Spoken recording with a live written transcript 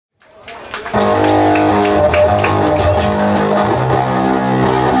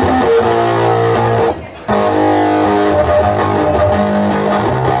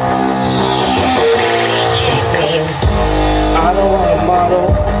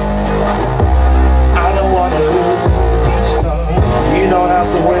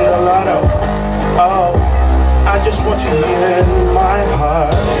just want you here in my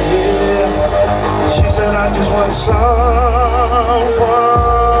heart, yeah. She said, I just want someone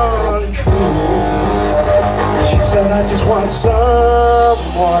true. She said, I just want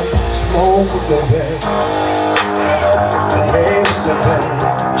someone to smoke with me, babe, lay with me, babe,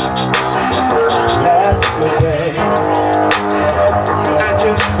 laugh with me, babe. I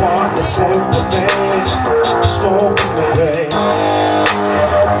just want the simple things, smoke with me, babe,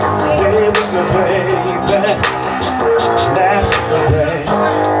 lay with me, baby, laugh with me, babe.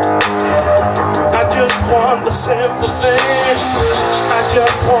 I just want the simple things, I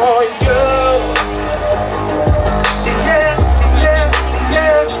just want you.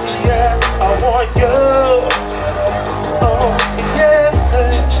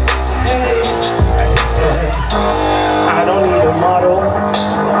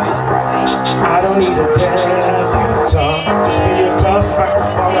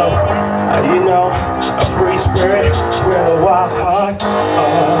 You know, a free spirit with a wild heart.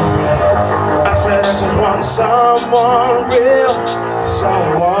 Oh, I said I just want someone real,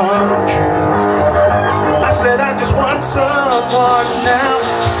 someone true. I said I just want someone now.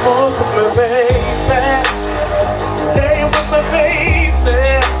 Smoke with me, baby, lay with me, baby,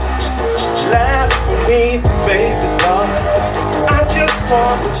 laugh for me, baby, love. I just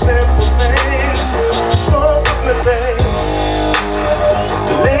want the simple things. Smoke with me, baby,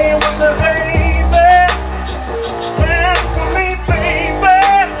 lay with me, baby.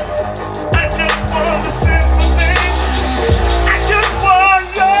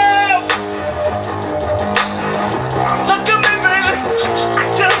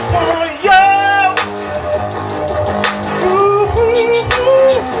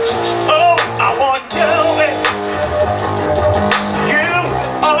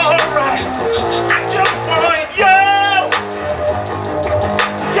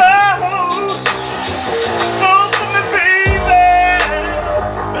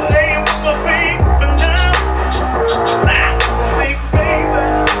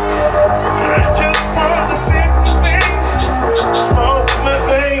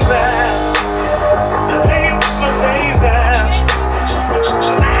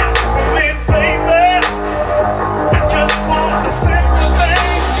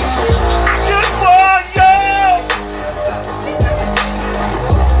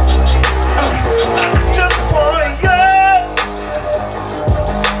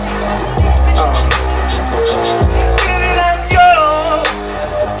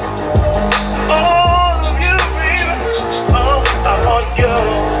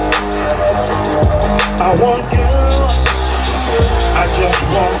 I want you, I just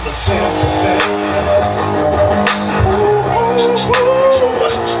want the simple things. Ooh, ooh, ooh.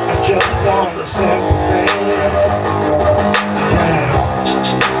 I just want the simple things. Yeah,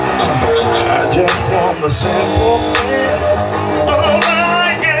 I just want the simple things.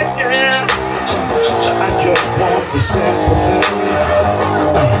 Alright, yeah, yeah. I just want the simple things.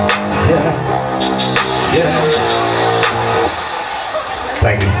 Yeah, yeah.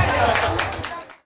 Thank you.